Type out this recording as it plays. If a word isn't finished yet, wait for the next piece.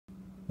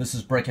This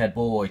is Brickhead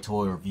Boy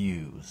Toy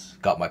Reviews.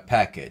 Got my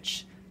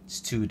package. It's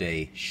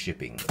 2-day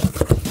shipping.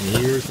 And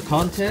here's the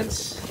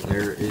contents.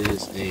 There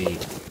is a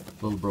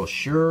little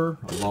brochure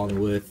along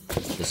with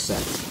the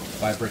set.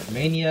 By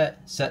Brickmania,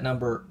 set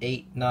number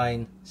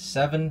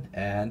 897,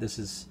 and this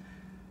is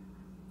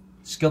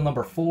skill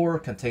number 4.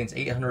 Contains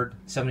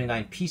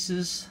 879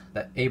 pieces.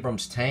 That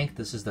Abrams tank.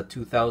 This is the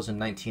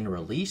 2019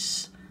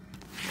 release.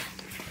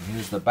 And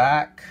here's the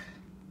back.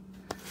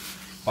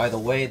 By the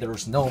way,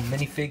 there's no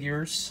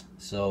minifigures,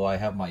 so I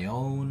have my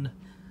own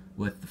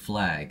with the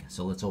flag.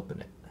 So let's open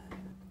it.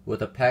 With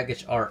the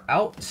package art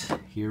out,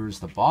 here's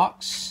the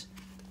box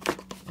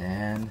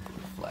and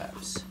the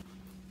flaps.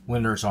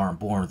 Winners aren't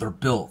born, they're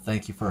built.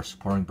 Thank you for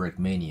supporting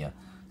Brickmania.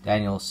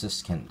 Daniel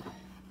Siskind,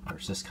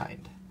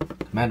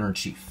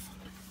 Commander-in-Chief.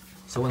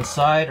 So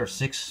inside are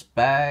 6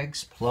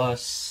 bags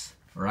plus,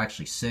 or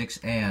actually 6,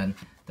 and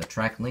the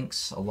track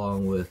links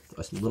along with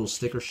a little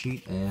sticker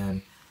sheet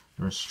and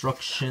an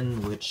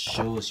instruction which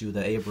shows you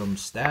the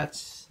Abrams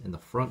stats in the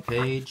front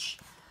page.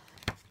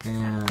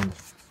 And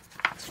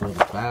for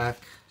the back,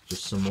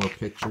 just some more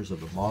pictures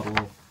of the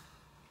model.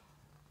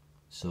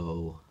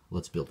 So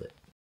let's build it.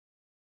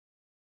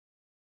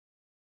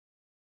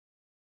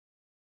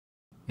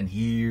 And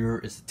here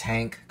is the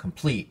tank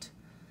complete.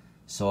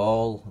 So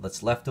all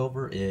that's left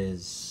over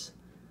is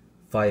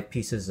 5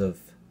 pieces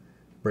of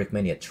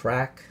Brickmania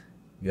track.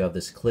 You have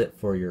this clip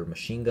for your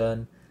machine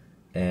gun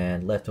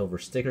and leftover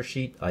sticker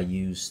sheet. I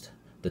used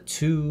the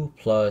 2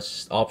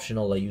 plus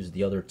optional I used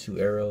the other 2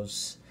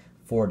 arrows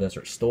for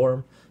Desert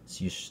Storm.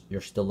 So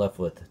you're still left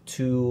with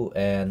 2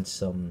 and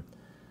some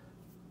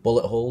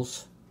bullet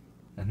holes.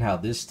 And now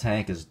this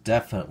tank is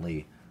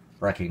definitely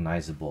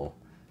recognizable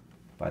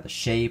by the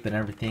shape and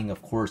everything.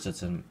 Of course,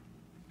 it's an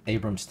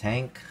Abrams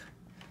tank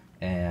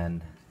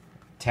and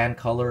tan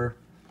color.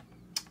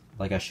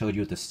 Like I showed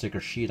you with the sticker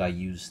sheet, I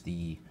used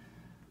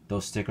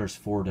those stickers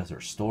for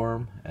Desert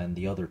Storm, and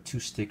the other 2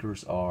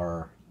 stickers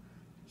are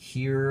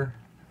here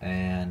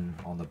and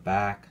on the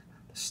back,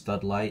 the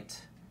stud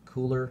light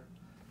cooler.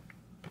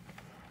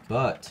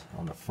 But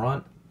on the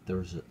front,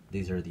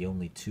 these are the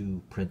only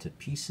 2 printed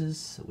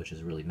pieces, which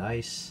is really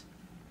nice.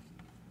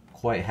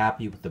 Quite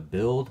happy with the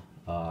build.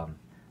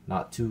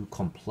 Not too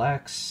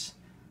complex.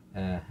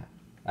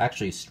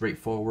 Actually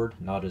straightforward,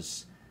 not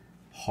as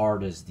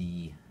hard as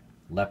the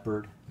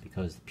Leopard,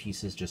 because the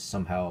pieces just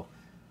somehow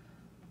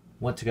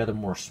went together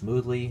more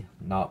smoothly.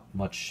 Not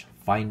much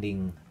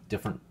finding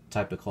different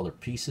type of color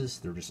pieces.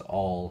 They're just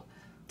all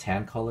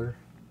tan color.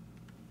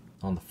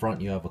 On the front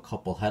you have a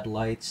couple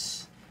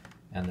headlights,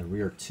 and the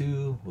rear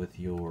 2 with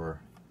your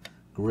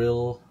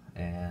grill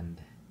and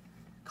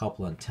a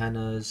couple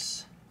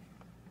antennas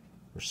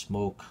for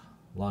smoke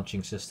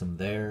launching system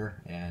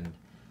there, and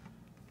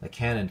the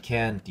cannon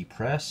can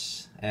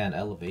depress and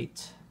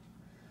elevate.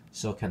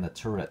 So can the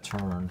turret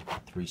turn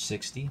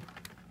 360.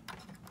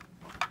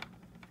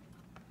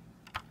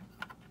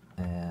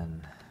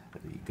 And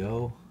there you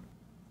go.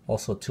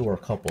 Also 2 are a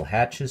couple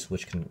hatches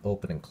which can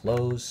open and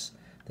close.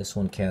 This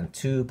one can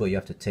too, but you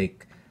have to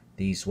take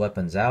these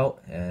weapons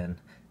out. And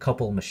a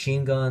couple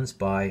machine guns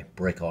by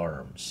Brick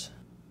Arms.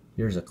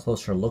 Here's a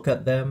closer look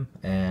at them.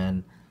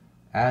 And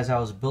as I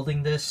was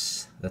building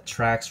this, the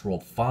tracks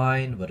rolled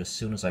fine, but as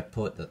soon as I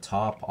put the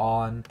top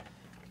on,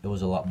 it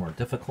was a lot more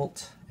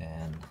difficult.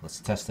 And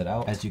let's test it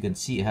out. As you can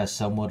see, it has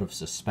somewhat of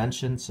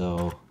suspension,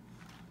 so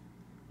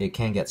it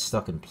can get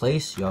stuck in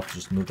place. You have to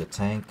just move the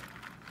tank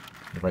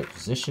in the right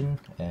position,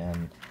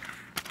 and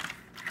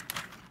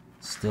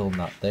still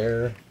not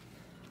there.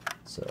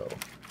 So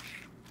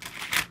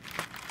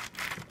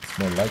it's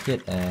more like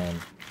it, and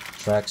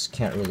tracks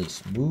can't really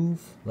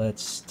move.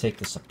 Let's take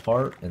this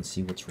apart and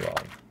see what's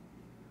wrong.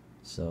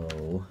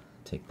 So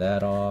take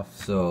that off.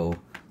 So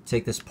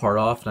take this part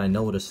off, and I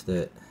noticed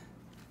that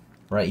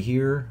right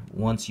here,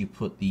 once you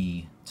put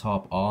the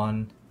top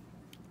on,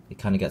 it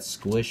kind of got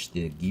squished,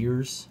 the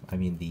gears,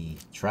 the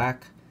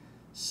track.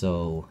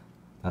 So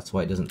that's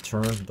why it doesn't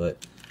turn,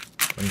 but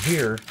in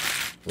here,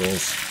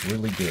 rolls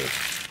really good.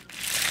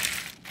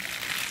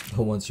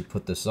 But once you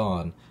put this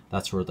on,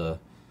 that's where the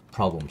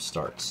problem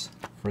starts.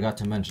 Forgot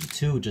to mention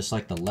too, just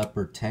like the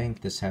Leopard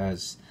tank, this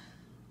has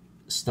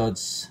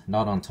studs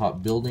not on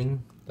top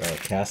building the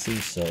chassis,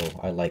 so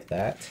I like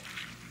that.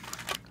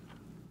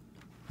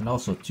 And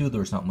also too,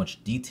 there's not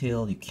much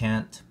detail. You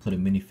can't put a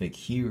minifig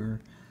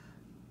here,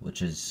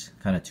 which is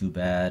kind of too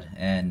bad,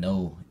 and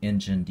no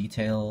engine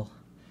detail.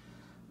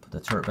 Put the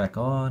turret back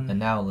on, and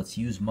now let's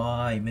use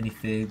my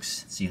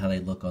minifigs, see how they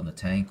look on the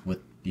tank with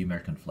the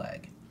American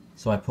flag.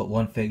 So I put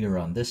one figure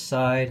on this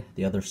side,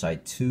 the other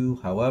side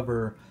 2.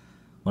 However,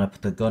 when I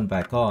put the gun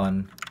back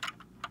on,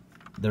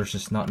 there's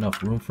just not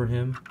enough room for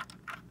him.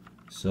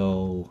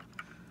 So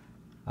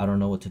I don't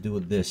know what to do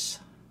with this.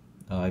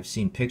 I've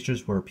seen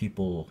pictures where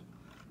people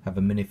have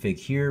a minifig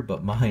here,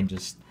 but mine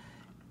just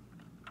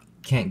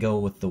can't go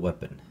with the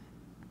weapon.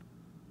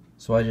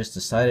 So I just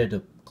decided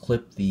to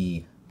clip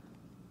the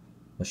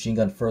machine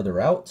gun further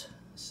out,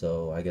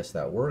 so I guess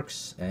that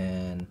works.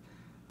 And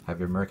have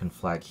your American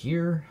flag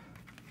here.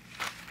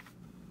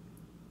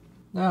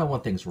 Now,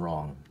 one thing's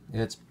wrong.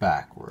 It's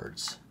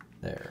backwards.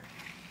 There.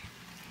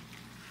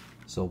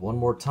 So one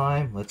more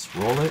time, let's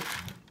roll it.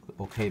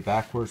 Okay,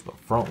 backwards, but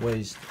front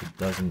ways, it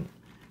doesn't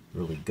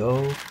really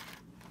go.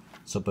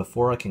 So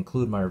before I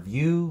conclude my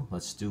review,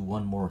 let's do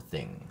one more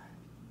thing.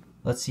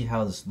 Let's see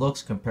how this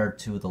looks compared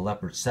to the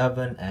Leopard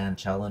 7 and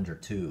Challenger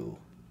 2.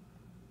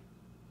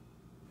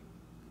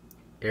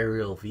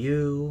 Aerial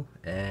view,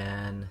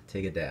 and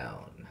take it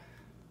down.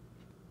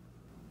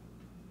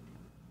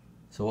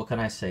 So what can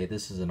I say?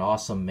 This is an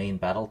awesome main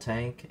battle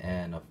tank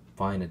and a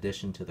fine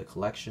addition to the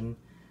collection.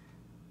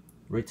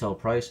 Retail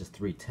price is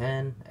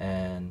 $310,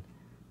 and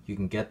you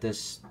can get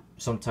this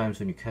sometimes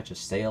when you catch a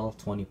sale,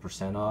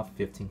 20% off,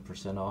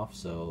 15% off,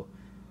 so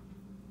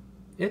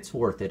it's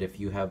worth it if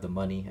you have the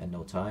money and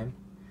no time.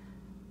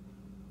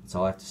 That's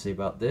all I have to say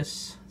about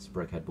this. It's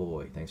Brickhead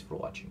Boy. Thanks for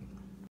watching.